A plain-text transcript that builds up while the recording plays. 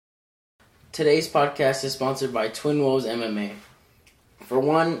Today's podcast is sponsored by Twin Wolves MMA. For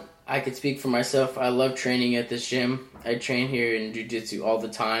one, I could speak for myself. I love training at this gym. I train here in jiu-jitsu all the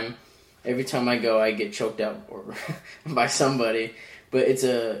time. Every time I go, I get choked out or by somebody. But it's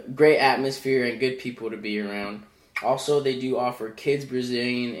a great atmosphere and good people to be around. Also, they do offer kids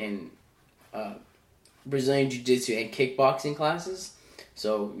Brazilian jiu-jitsu and kickboxing classes.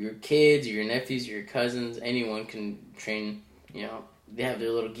 So your kids, your nephews, your cousins, anyone can train. They have their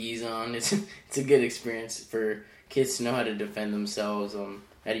little gis on. It's a good experience for kids to know how to defend themselves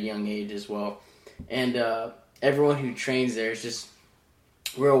at a young age as well. And everyone who trains there is just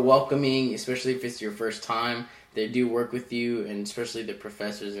real welcoming, especially if it's your first time. They do work with you, and especially the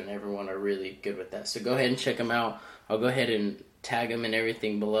professors and everyone are really good with that. So go ahead and check them out. I'll go ahead and tag them and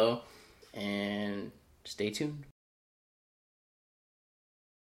everything below, and stay tuned.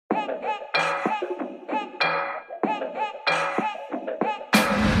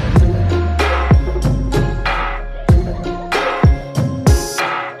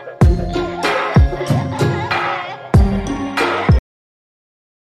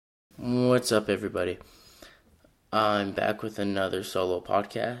 What's up, everybody? I'm back with another solo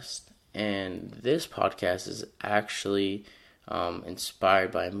podcast, and this podcast is actually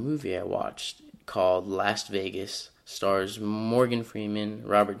inspired by a movie I watched called Las Vegas. Stars Morgan Freeman,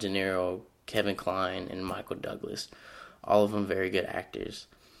 Robert De Niro, Kevin Kline, and Michael Douglas. All of them very good actors.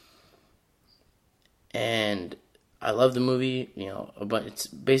 And I love the movie, but it's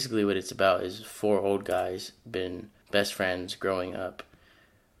basically what it's about is four old guys been best friends growing up.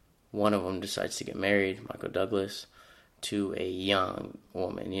 One of them decides to get married, Michael Douglas, to a young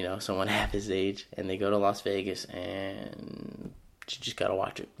woman, someone half his age, and they go to Las Vegas, and you just gotta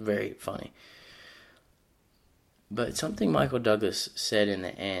watch it. Very funny. But something Michael Douglas said in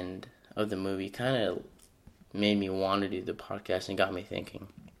the end of the movie kind of made me want to do the podcast and got me thinking.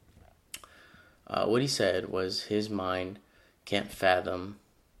 What he said was his mind can't fathom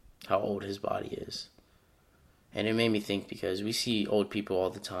how old his body is. And it made me think because we see old people all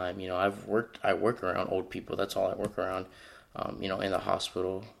the time. I work around old people. That's all I work around. In the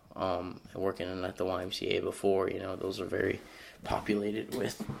hospital, working at the YMCA before. Those are very populated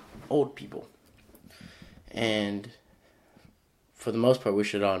with old people. And for the most part, we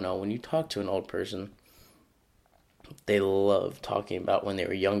should all know when you talk to an old person, they love talking about when they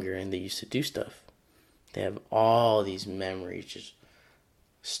were younger and they used to do stuff. They have all these memories just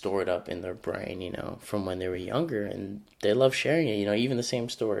stored up in their brain, from when they were younger, and they love sharing it, even the same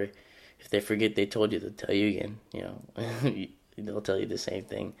story. If they forget they told you, they'll tell you again, they'll tell you the same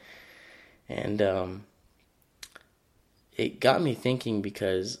thing. And it got me thinking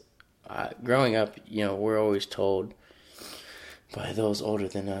because growing up, we're always told by those older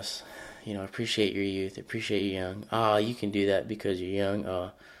than us, appreciate your youth, appreciate your young. You can do that because you're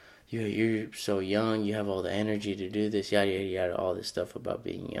young. You're so young, you have all the energy to do this, yada, yada, yada, all this stuff about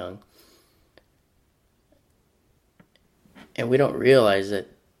being young. And we don't realize that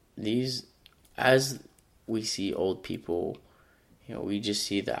as we see old people, we just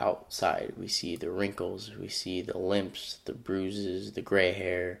see the outside. We see the wrinkles, we see the limps, the bruises, the gray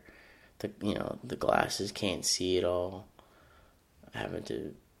hair, the glasses can't see it all. Having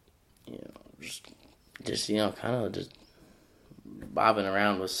to, just kind of just bobbing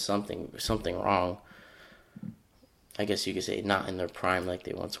around with something wrong. I guess you could say not in their prime like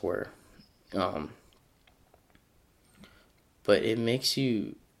they once were. But it makes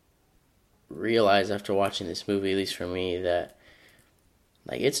you realize after watching this movie, at least for me, that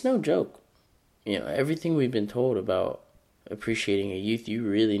it's no joke. Everything we've been told about appreciating a youth, you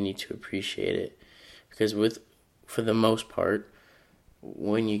really need to appreciate it. Because for the most part,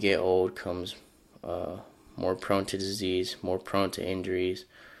 when you get old comes more prone to disease, more prone to injuries,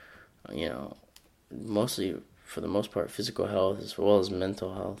 mostly, for the most part, physical health as well as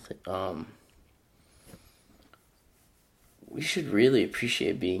mental health. We should really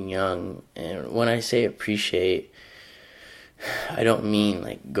appreciate being young. And when I say appreciate, I don't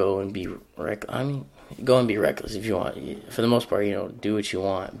mean, go and be reckless. I mean, go and be reckless if you want. For the most part, do what you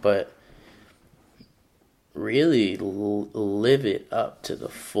want. But really live it up to the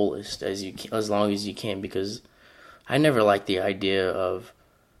fullest as long as you can, because I never liked the idea of,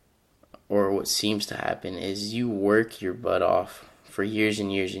 or what seems to happen is you work your butt off for years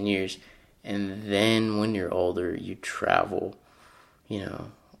and years and years, and then when you're older you travel,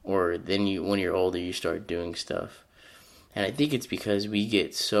 or then when you're older you start doing stuff. And I think it's because we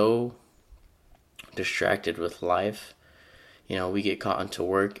get so distracted with life. We get caught into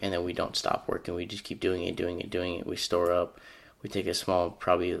work, and then we don't stop working. We just keep doing it. We store up. We take a small,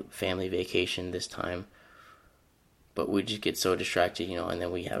 probably family vacation this time. but we just get so distracted, and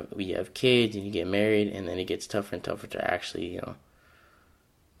then we have kids, and you get married, and then it gets tougher and tougher to actually,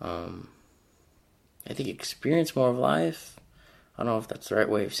 I think experience more of life. I don't know if that's the right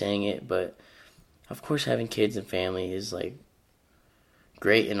way of saying it, but of course having kids and family is like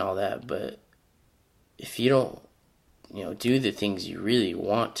great and all that, but if you don't, do the things you really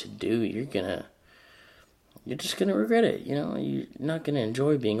want to do, you're just gonna regret it. You're not gonna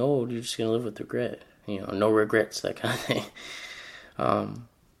enjoy being old. You're just gonna live with regret. No regrets, that kind of thing.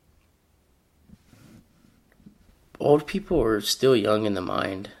 Old people are still young in the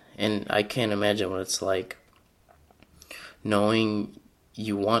mind, and I can't imagine what it's like knowing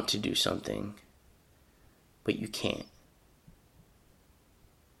you want to do something, but you can't.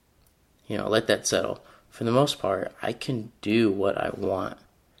 Let that settle. For the most part, I can do what I want.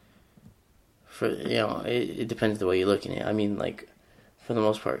 It depends the way you're looking at it. I mean, like, for the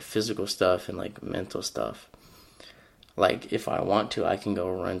most part, physical stuff and, like, mental stuff. Like, if I want to, I can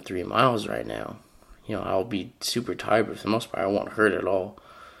go run 3 miles right now. I'll be super tired, but for the most part, I won't hurt at all.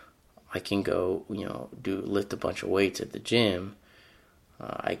 I can go, lift a bunch of weights at the gym.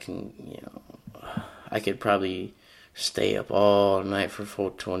 I could probably stay up all night for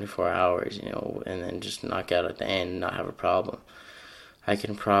full 24 hours, and then just knock out at the end and not have a problem. I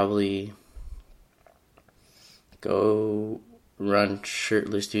can probably go run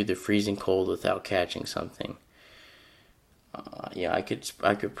shirtless through the freezing cold without catching something. I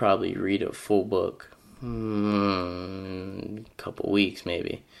could probably read a full book, a couple weeks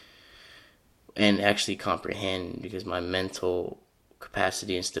maybe, and actually comprehend, because my mental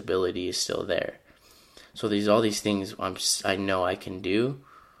capacity and stability is still there. So there's all these things I know I can do,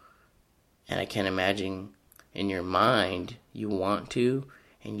 and I can't imagine in your mind you want to,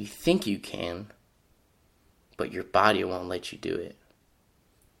 and you think you can, but your body won't let you do it.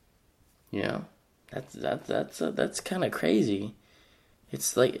 That's kind of crazy.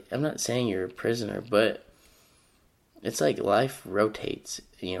 It's like, I'm not saying you're a prisoner, but it's like life rotates,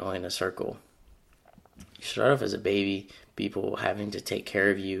 in a circle. You start off as a baby, people having to take care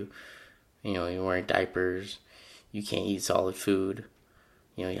of you. You're wearing diapers. You can't eat solid food.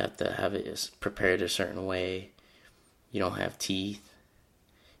 You have to have it prepared a certain way. You don't have teeth.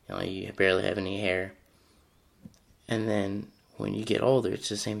 You barely have any hair. And then when you get older, it's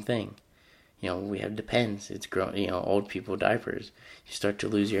the same thing. We have Depends. It's grown. Old people diapers. You start to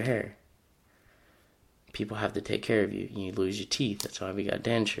lose your hair. People have to take care of you. You lose your teeth. That's why we got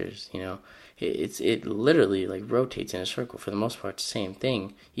dentures. It literally like rotates in a circle. For the most part, it's the same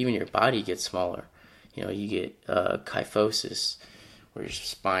thing. Even your body gets smaller. You get kyphosis, where your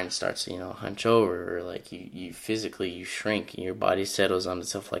spine starts to hunch over, or like you physically you shrink and your body settles on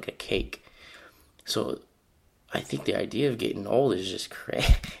itself like a cake. So I think the idea of getting old is just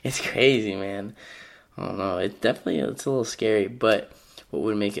it's crazy, man. I don't know. It's a little scary, but what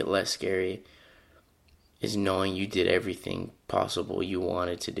would make it less scary is knowing you did everything possible you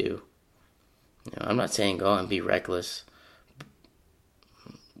wanted to do. I'm not saying go out and be reckless.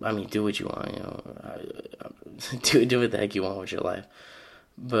 I mean, do what you want. Do what the heck you want with your life.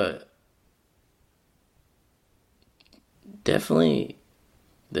 But definitely,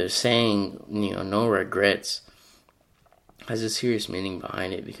 the saying, no regrets, has a serious meaning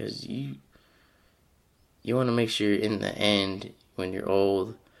behind it, because you want to make sure in the end, when you're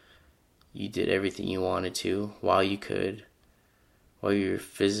old, you did everything you wanted to while you could, while you're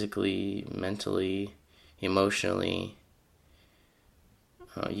physically, mentally, emotionally,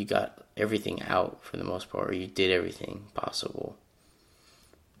 you got everything out for the most part, or you did everything possible.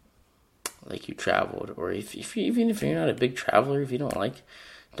 Like you traveled, or even if you're not a big traveler, if you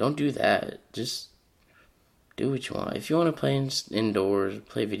don't do that. Just do what you want. If you want to play indoors,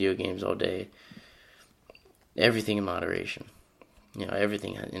 play video games all day, everything in moderation.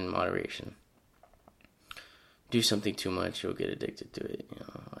 Everything in moderation. Do something too much, you'll get addicted to it.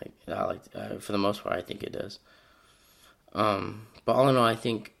 For the most part, I think it does. But all in all, I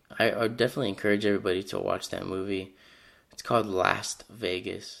think I would definitely encourage everybody to watch that movie. It's called Last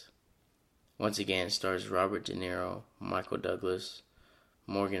Vegas. Once again, it stars Robert De Niro, Michael Douglas,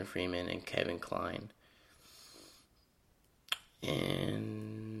 Morgan Freeman, and Kevin Kline.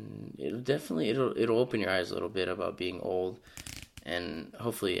 And it'll open your eyes a little bit about being old. And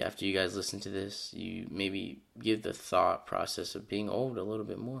hopefully after you guys listen to this, you maybe give the thought process of being old a little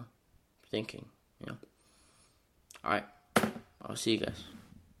bit more thinking. Alright, I'll see you guys.